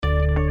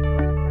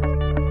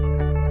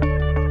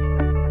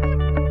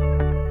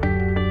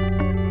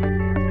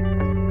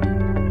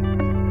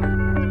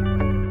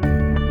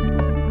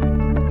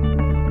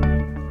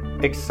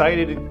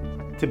Excited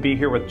to be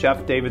here with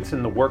Jeff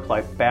Davidson, the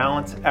work-life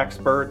balance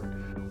expert.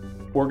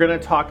 We're going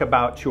to talk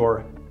about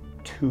your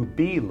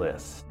to-be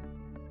list.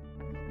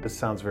 This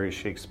sounds very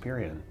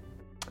Shakespearean.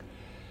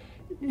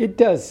 It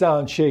does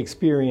sound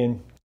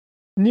Shakespearean.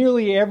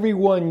 Nearly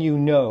everyone you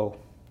know,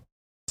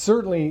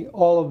 certainly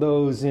all of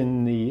those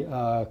in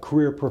the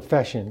career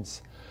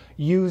professions,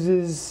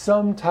 uses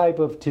some type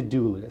of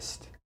to-do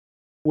list.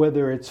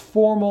 Whether it's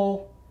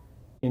formal,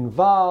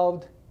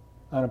 involved,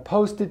 on a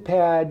post-it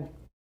pad,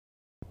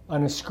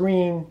 on a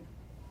screen,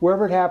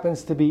 wherever it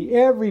happens to be,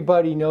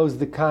 everybody knows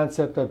the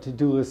concept of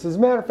to-do lists. As a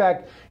matter of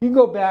fact, you can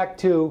go back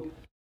to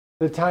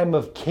the time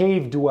of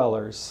cave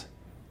dwellers.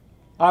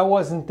 I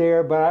wasn't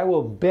there, but I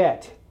will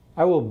bet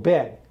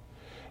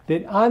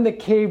that on the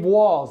cave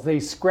walls they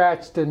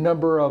scratched a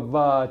number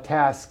of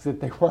tasks that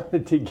they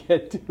wanted to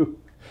get to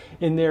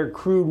in their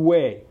crude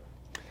way.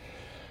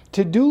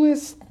 To-do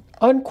lists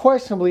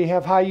unquestionably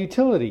have high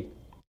utility.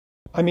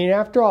 I mean,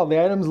 after all,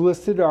 the items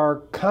listed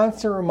are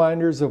constant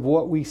reminders of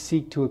what we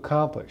seek to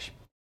accomplish.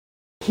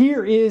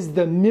 Here is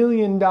the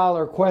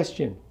million-dollar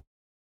question.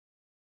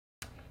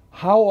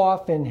 How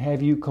often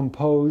have you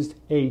composed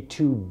a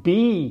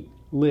to-be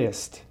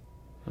list?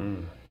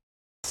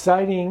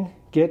 Citing,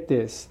 get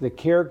this, the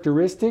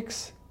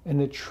characteristics and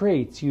the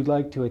traits you'd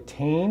like to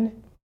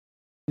attain,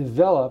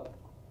 develop,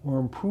 or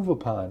improve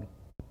upon.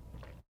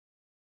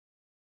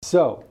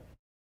 So,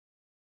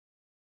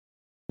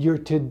 your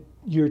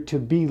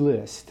to-be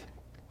list.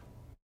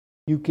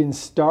 You can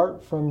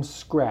start from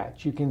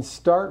scratch. You can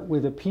start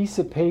with a piece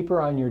of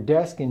paper on your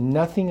desk and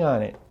nothing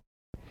on it.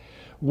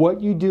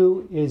 What you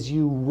do is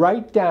you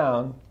write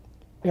down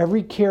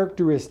every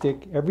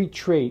characteristic, every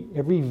trait,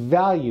 every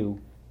value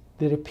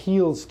that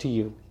appeals to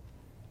you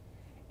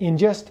in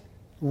just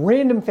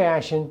random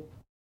fashion.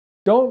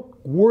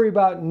 Don't worry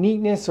about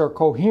neatness or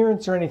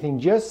coherence or anything.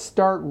 Just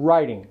start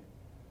writing.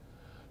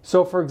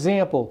 So, for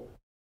example,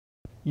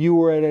 you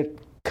were at a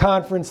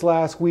conference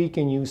last week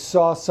and you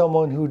saw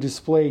someone who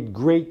displayed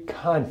great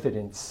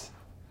confidence.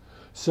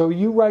 So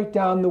you write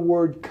down the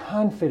word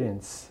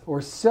confidence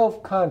or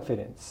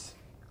self-confidence.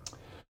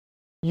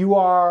 You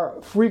are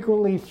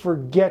frequently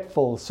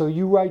forgetful, so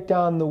you write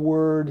down the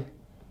word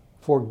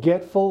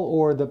forgetful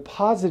or the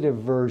positive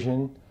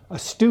version,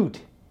 astute,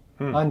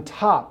 on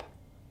top.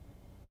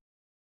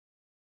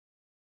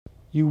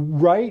 You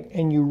write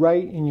and you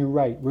write and you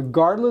write,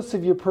 regardless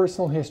of your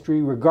personal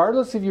history,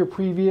 regardless of your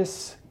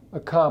previous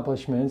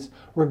accomplishments,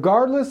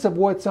 regardless of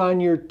what's on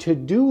your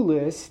to-do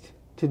list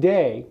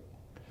today,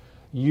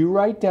 you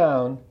write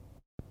down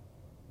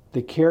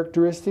the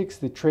characteristics,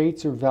 the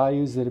traits, or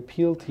values that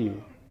appeal to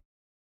you.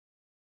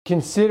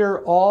 Consider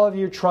all of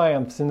your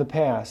triumphs in the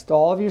past,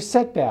 all of your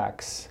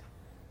setbacks,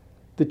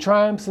 the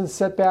triumphs and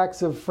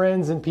setbacks of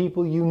friends and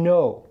people you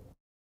know.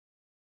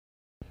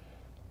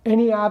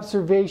 Any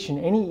observation,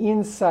 any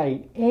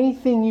insight,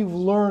 anything you've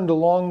learned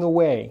along the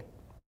way,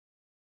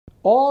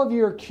 all of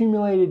your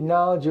accumulated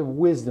knowledge of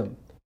wisdom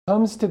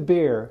comes to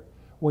bear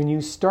when you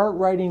start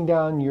writing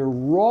down your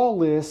raw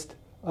list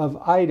of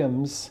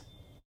items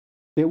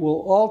that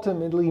will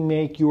ultimately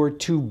make your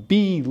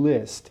to-be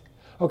list.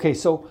 Okay,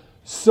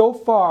 so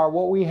far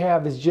what we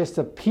have is just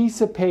a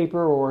piece of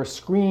paper or a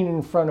screen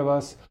in front of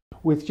us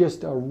with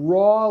just a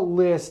raw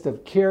list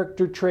of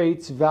character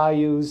traits,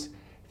 values,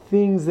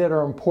 things that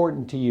are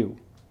important to you.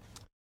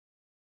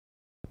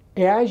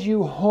 As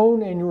you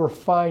hone and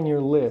refine your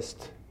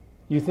list,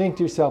 you think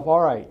to yourself, all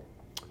right,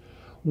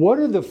 what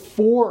are the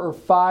 4 or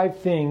 5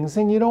 things,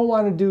 and you don't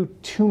want to do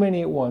too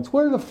many at once,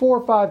 what are the 4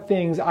 or 5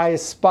 things I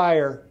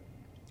aspire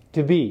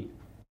to be?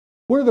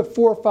 What are the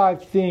 4 or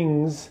 5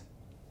 things,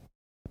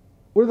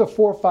 what are the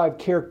 4 or 5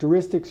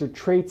 characteristics or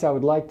traits I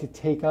would like to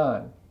take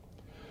on?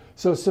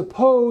 So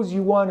suppose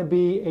you want to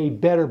be a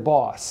better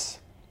boss,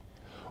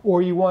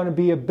 or you want to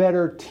be a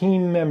better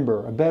team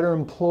member, a better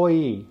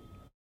employee.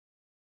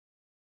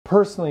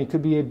 Personally, it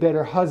could be a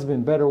better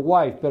husband, better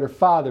wife, better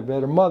father,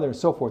 better mother, and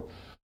so forth.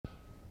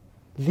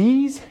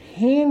 These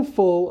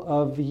handful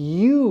of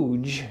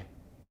huge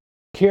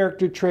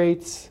character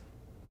traits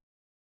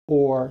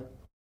or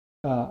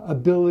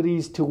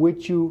abilities to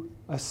which you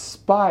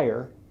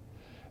aspire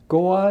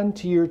go on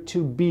to your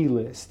to-be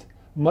list.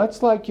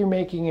 Much like you're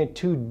making a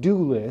to-do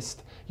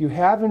list, you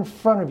have in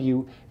front of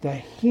you the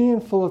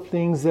handful of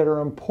things that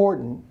are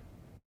important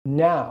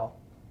now.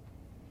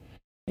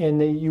 And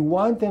that you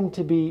want them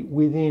to be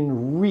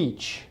within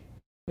reach.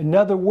 In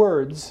other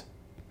words,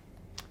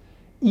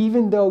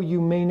 even though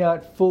you may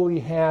not fully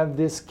have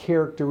this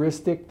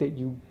characteristic that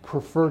you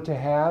prefer to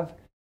have,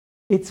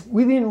 it's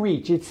within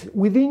reach. It's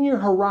within your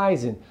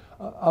horizon.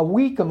 A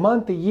week, a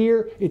month, a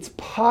year, it's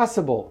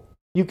possible.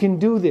 You can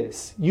do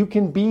this. You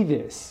can be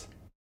this.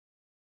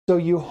 So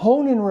you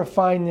hone and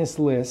refine this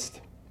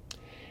list,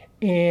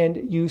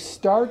 and you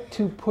start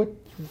to put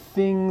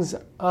things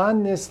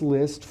on this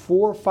list,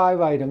 4 or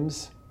 5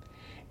 items,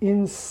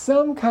 in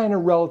some kind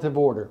of relative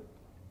order.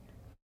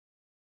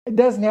 It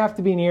doesn't have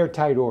to be an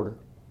airtight order,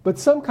 but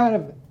some kind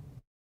of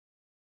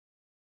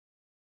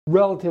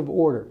relative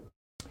order.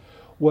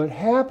 What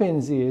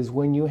happens is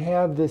when you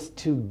have this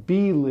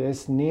to-be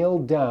list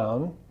nailed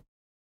down,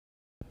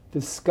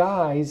 the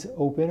skies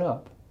open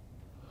up.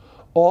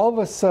 All of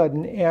a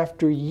sudden,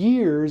 after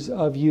years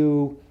of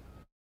you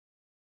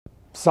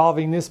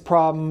solving this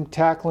problem,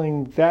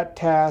 tackling that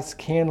task,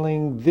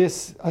 handling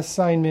this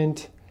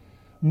assignment,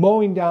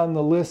 mowing down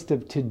the list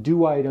of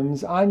to-do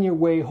items, on your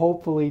way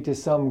hopefully to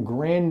some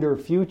grander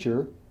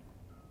future,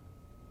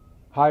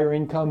 higher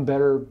income,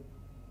 better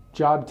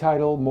job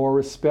title, more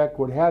respect,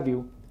 what have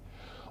you,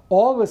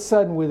 all of a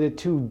sudden with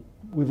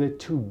a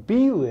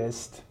to-be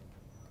list,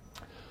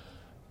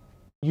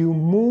 you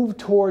move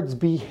towards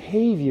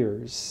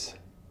behaviors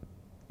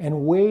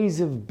and ways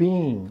of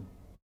being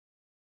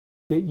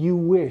that you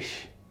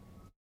wish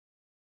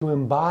to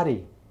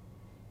embody.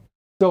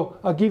 So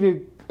I'll give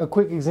you a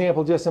quick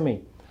example just of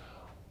me.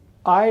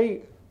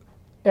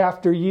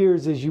 After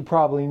years, as you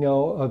probably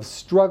know, of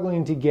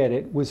struggling to get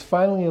it, was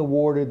finally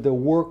awarded the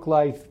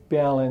Work-Life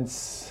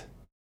Balance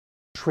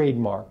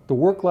trademark, the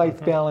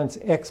Work-Life Balance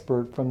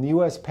expert from the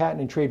U.S. Patent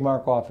and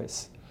Trademark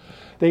Office.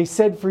 They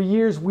said for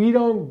years, we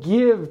don't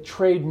give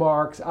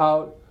trademarks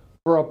out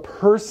for a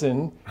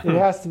person. It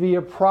has to be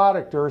a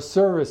product or a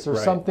service or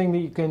something that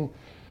you can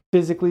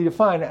physically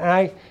define. And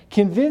I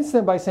convinced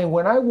them by saying,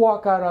 when I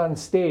walk out on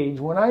stage,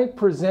 when I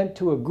present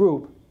to a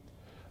group,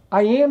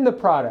 I am the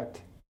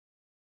product.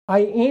 I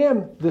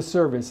am the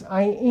service.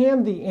 I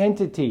am the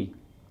entity.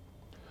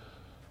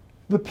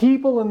 The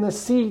people in the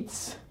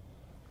seats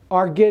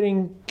are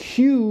getting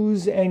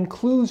cues and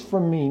clues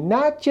from me,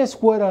 not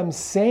just what I'm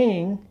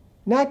saying,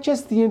 not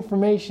just the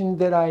information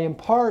that I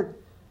impart,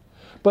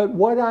 but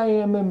what I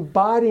am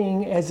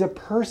embodying as a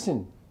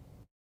person.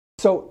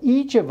 So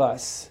each of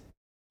us,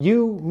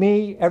 you,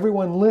 me,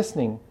 everyone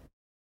listening,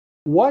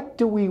 what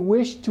do we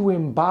wish to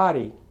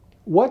embody?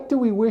 What do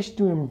we wish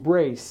to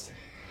embrace?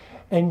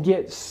 And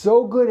get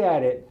so good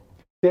at it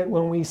that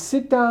when we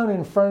sit down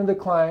in front of the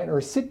client or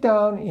sit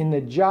down in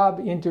the job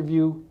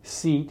interview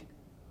seat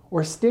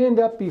or stand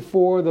up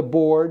before the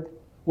board,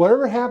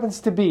 whatever it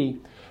happens to be,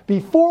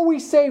 before we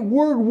say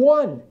word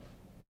one,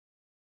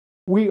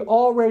 we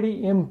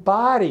already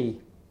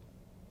embody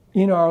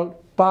in our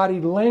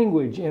body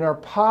language, in our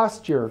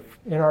posture,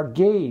 in our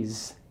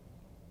gaze,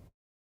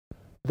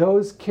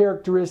 those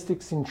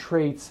characteristics and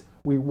traits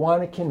we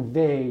want to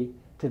convey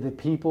to the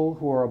people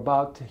who are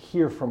about to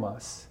hear from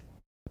us.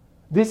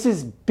 This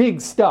is big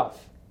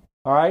stuff,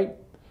 all right?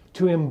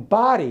 To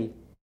embody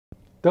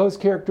those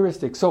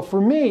characteristics. So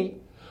for me,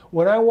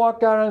 when I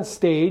walk out on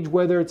stage,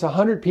 whether it's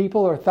 100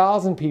 people or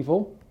 1,000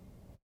 people,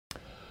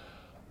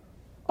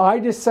 I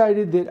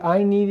decided that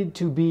I needed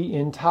to be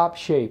in top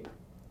shape.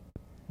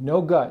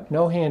 No gut,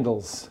 no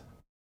handles,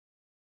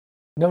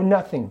 no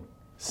nothing.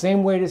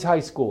 Same weight as high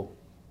school.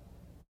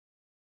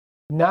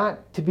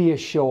 Not to be a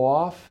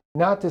show-off,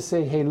 not to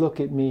say, hey, look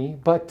at me,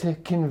 but to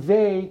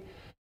convey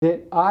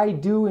that I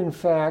do, in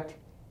fact,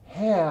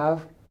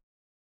 have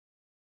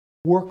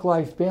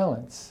work-life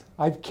balance.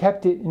 I've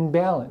kept it in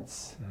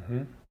balance.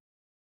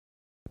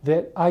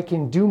 That I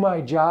can do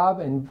my job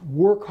and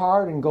work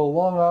hard and go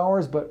long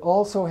hours, but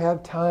also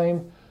have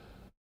time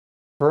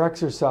for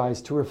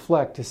exercise, to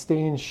reflect, to stay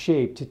in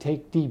shape, to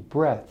take deep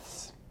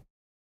breaths.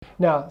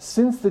 Now,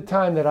 since the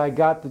time that I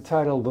got the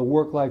title, the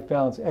Work-Life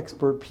Balance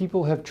Expert,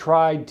 people have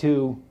tried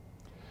to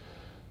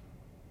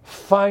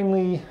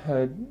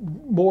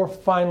more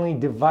finely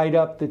divide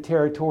up the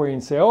territory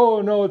and say,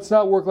 oh, no, it's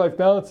not work-life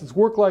balance, it's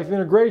work-life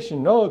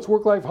integration. No, it's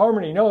work-life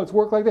harmony. No, it's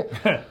work-life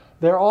that.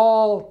 They're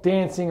all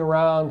dancing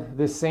around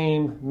the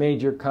same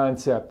major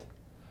concept.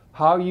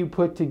 How you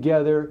put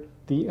together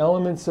the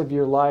elements of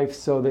your life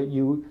so that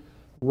you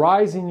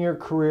rise in your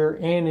career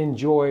and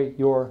enjoy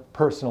your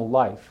personal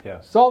life.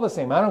 Yes. It's all the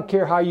same. I don't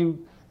care how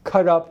you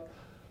cut up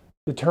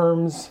the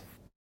terms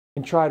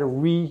and try to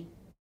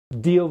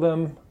re-deal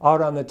them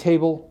out on the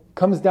table.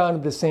 Comes down to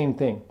the same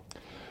thing.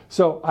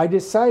 So I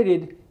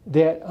decided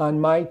that on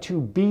my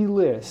to-be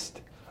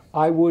list,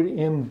 I would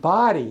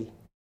embody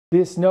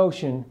this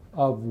notion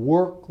of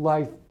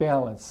work-life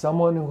balance,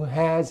 someone who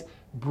has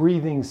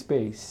breathing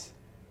space.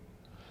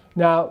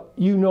 Now,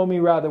 you know me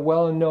rather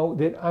well and know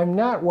that I'm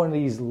not one of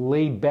these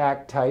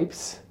laid-back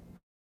types.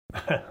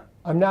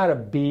 I'm not a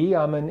B,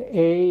 I'm an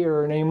A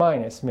or an A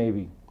minus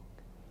maybe.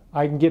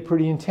 I can get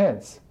pretty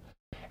intense.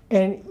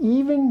 And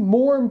even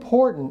more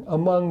important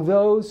among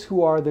those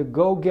who are the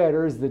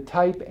go-getters, the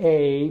type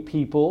A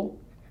people,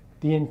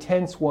 the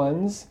intense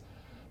ones,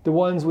 the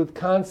ones with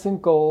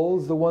constant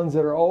goals, the ones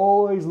that are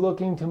always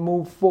looking to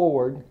move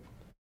forward,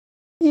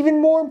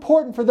 even more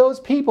important for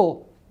those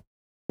people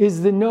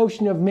is the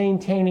notion of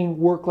maintaining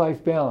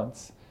work-life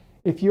balance.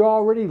 If you're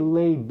already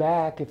laid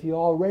back, if you're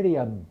already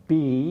a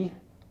B,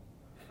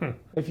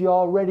 if you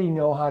already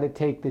know how to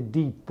take the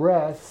deep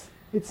breaths,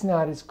 it's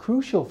not as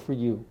crucial for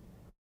you.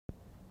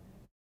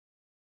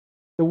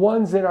 The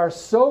ones that are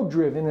so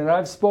driven, and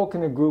I've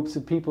spoken to groups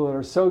of people that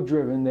are so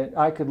driven that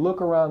I could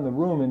look around the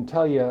room and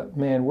tell you,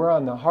 man, we're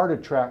on the heart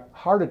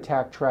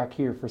attack track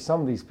here for some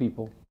of these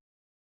people.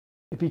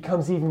 It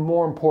becomes even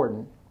more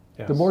important,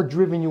 the more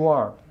driven you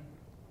are.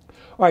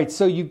 All right,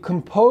 so you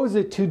compose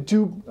a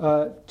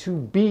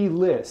to-be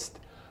list.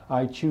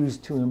 I choose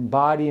to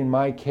embody, in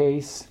my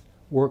case,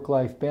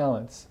 work-life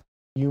balance.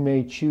 You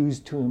may choose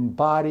to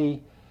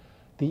embody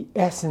the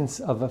essence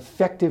of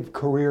effective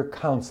career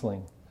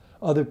counseling.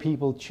 Other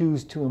people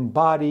choose to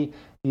embody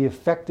the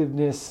effective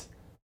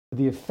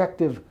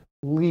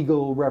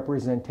legal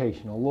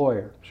representation, a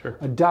lawyer. Sure.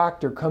 A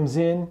doctor comes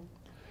in,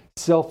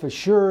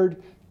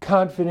 self-assured,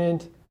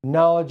 confident,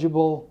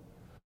 knowledgeable,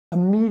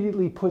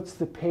 immediately puts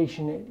the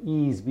patient at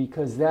ease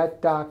because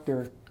that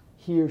doctor,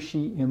 he or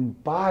she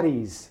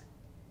embodies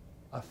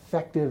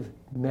effective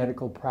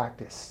medical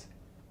practice.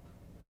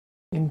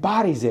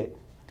 Embodies it.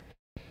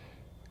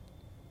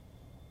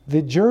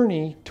 The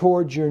journey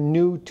towards your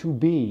new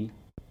to-be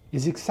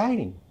is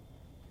exciting.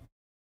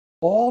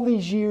 All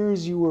these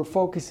years you were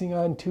focusing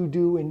on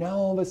to-do, and now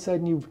all of a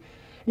sudden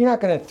you're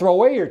not going to throw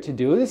away your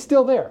to-do. It's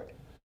still there.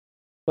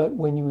 But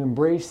when you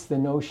embrace the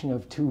notion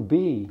of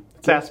to-be,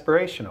 it's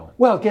aspirational.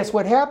 Well, guess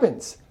what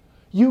happens?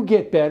 You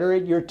get better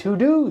at your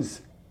to-dos.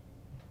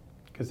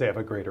 Because they have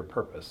a greater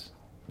purpose.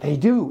 They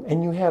do,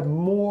 and you have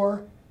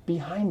more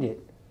behind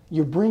it.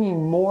 You're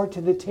bringing more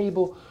to the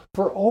table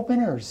for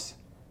openers.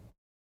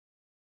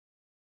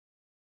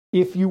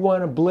 If you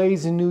want to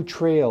blaze a new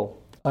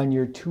trail on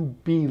your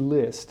to-be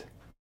list,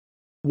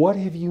 what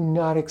have you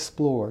not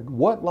explored?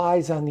 What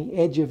lies on the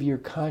edge of your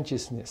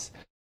consciousness?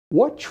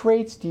 What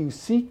traits do you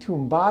seek to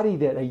embody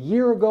that a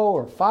year ago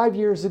or 5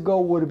 years ago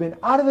would have been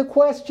out of the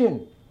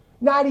question,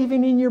 not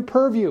even in your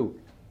purview,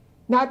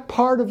 not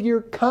part of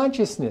your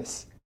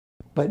consciousness?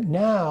 But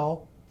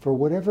now, for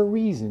whatever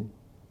reason,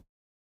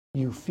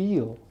 you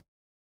feel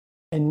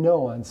and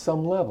know on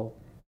some level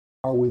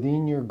are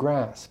within your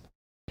grasp.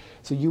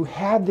 So you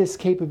have this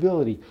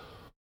capability.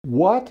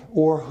 What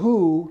or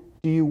who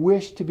do you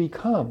wish to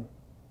become?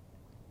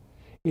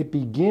 It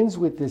begins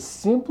with the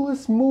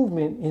simplest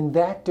movement in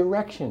that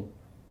direction.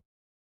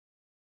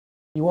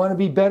 You want to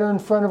be better in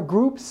front of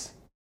groups?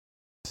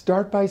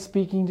 Start by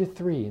speaking to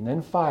 3, and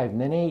then 5,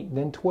 and then 8, and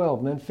then 12,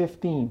 and then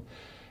 15.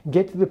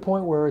 Get to the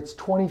point where it's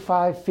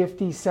 25,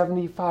 50,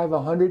 75,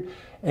 100,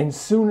 and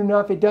soon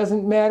enough, it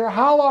doesn't matter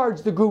how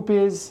large the group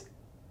is,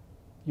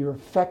 your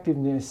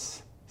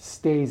effectiveness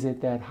stays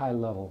at that high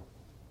level.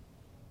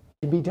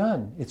 It can be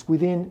done. It's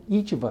within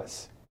each of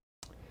us.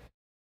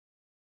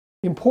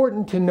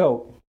 Important to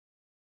note,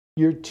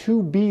 your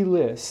to-be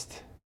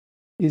list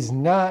is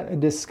not a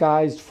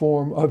disguised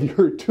form of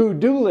your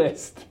to-do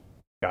list.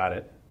 Got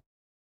it.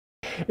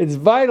 It's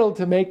vital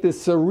to make the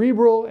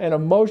cerebral and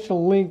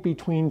emotional link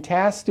between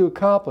tasks to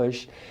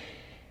accomplish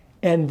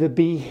and the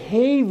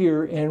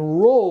behavior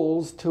and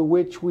roles to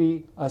which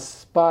we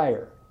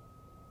aspire.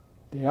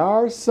 They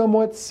are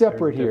somewhat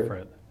separate here.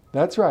 Different.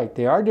 That's right,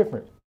 they are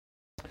different.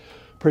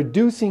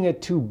 Producing a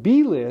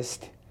to-be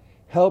list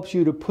helps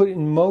you to put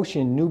in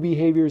motion new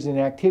behaviors and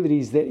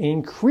activities that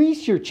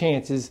increase your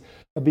chances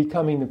of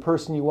becoming the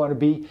person you want to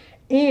be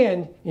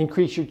and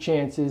increase your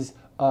chances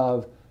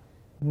of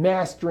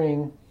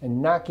mastering and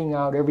knocking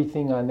out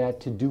everything on that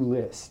to-do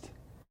list.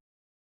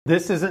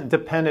 This isn't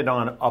dependent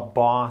on a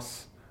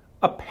boss,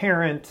 a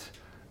parent,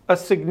 a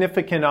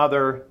significant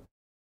other.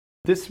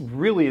 This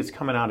really is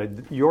coming out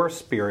of your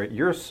spirit,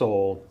 your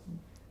soul.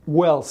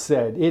 Well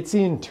said. It's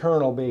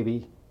internal,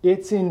 baby.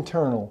 It's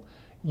internal.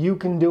 You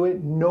can do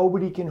it.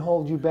 Nobody can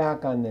hold you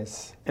back on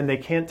this. And they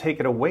can't take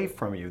it away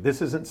from you.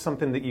 This isn't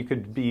something that you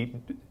could be...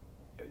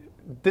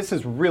 This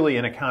is really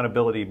an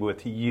accountability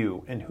with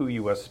you and who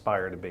you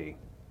aspire to be.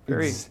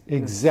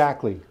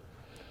 Exactly.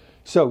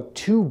 So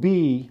to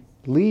be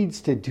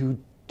leads to do.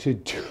 To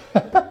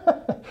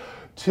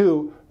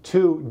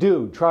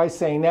do. Try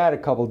saying that a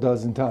couple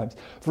dozen times.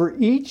 For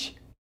each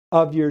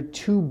of your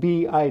to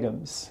be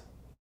items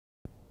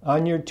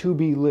on your to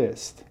be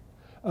list,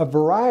 a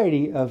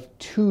variety of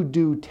to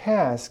do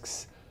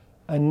tasks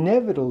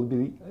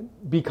inevitably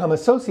become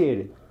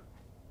associated.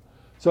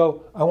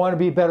 So I want to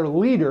be a better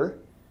leader.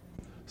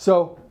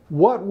 So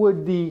what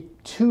would the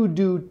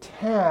to-do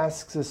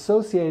tasks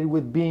associated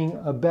with being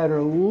a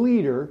better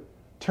leader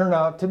turn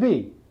out to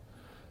be?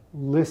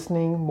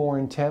 Listening more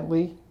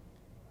intently,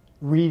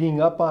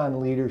 reading up on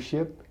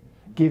leadership,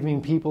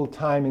 giving people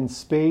time and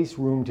space,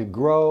 room to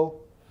grow,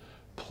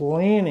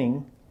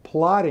 planning,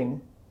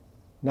 plotting,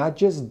 not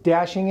just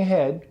dashing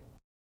ahead.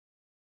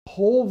 A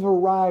whole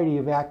variety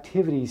of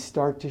activities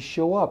start to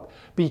show up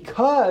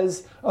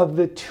because of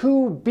the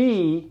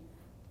to-be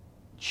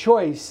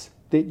choice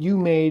that you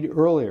made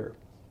earlier.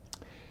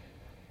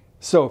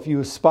 So if you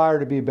aspire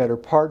to be a better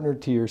partner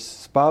to your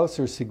spouse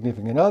or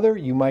significant other,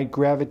 you might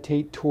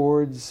gravitate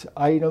towards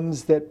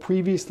items that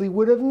previously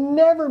would have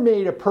never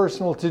made a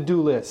personal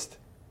to-do list.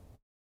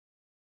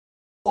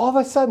 All of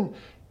a sudden,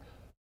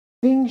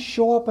 things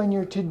show up on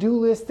your to-do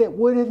list that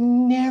would have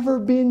never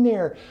been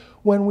there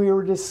when we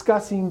were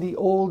discussing the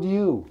old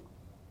you.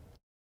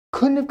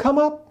 Couldn't have come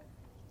up.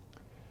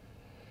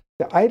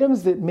 The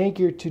items that make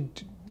your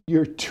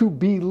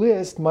to-be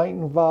list might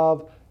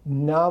involve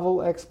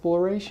novel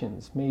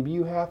explorations. Maybe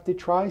you have to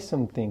try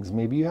some things.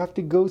 Maybe you have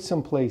to go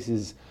some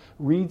places,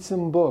 read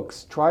some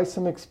books, try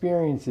some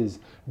experiences,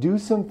 do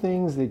some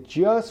things that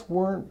just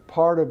weren't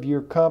part of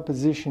your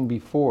composition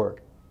before.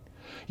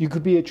 You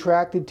could be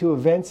attracted to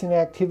events and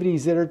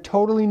activities that are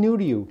totally new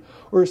to you,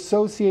 or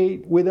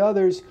associate with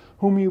others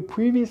whom you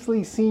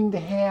previously seemed to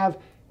have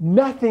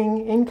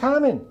nothing in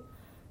common.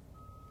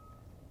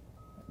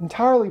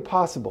 Entirely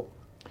possible.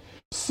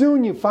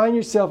 Soon you find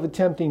yourself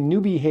attempting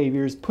new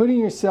behaviors, putting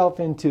yourself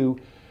into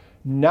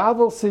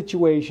novel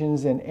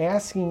situations, and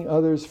asking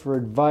others for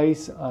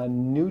advice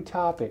on new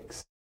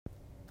topics.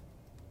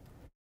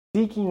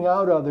 Seeking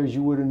out others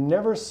you would have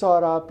never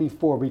sought out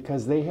before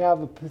because they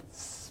have a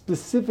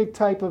specific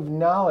type of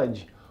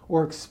knowledge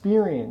or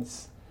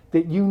experience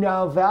that you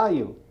now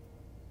value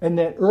and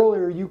that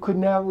earlier you could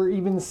never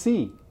even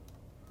see.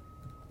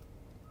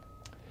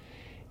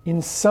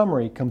 In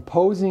summary,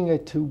 composing a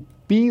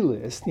to-be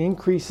list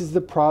increases the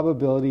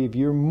probability of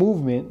your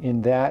movement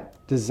in that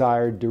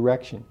desired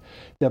direction.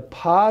 The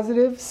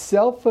positive,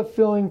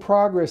 self-fulfilling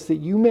progress that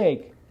you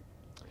make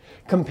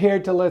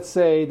compared to, let's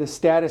say, the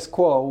status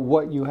quo,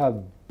 what you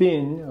have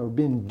been or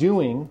been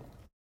doing,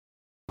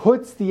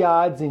 puts the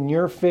odds in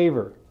your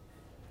favor.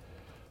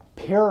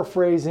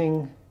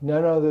 Paraphrasing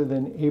none other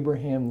than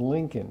Abraham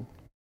Lincoln,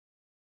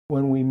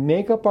 when we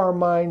make up our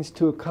minds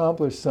to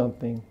accomplish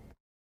something,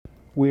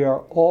 we are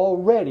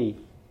already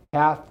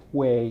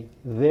halfway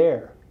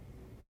there.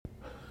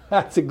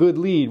 That's a good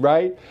lead,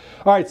 right?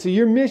 All right, so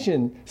your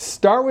mission,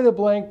 start with a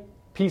blank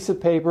piece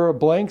of paper, a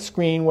blank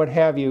screen, what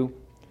have you.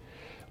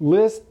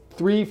 List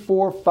 3,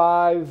 4,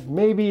 5,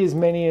 maybe as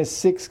many as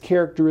 6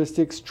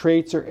 characteristics,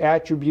 traits, or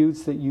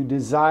attributes that you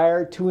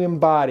desire to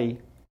embody.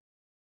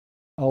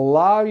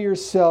 Allow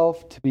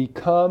yourself to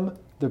become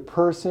the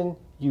person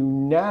you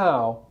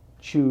now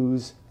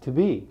choose to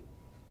be.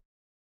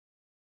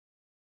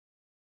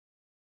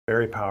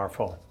 Very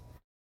powerful.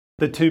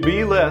 The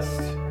to-be list,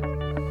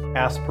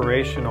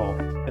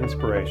 aspirational,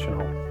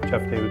 inspirational.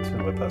 Jeff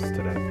Davidson with us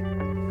today.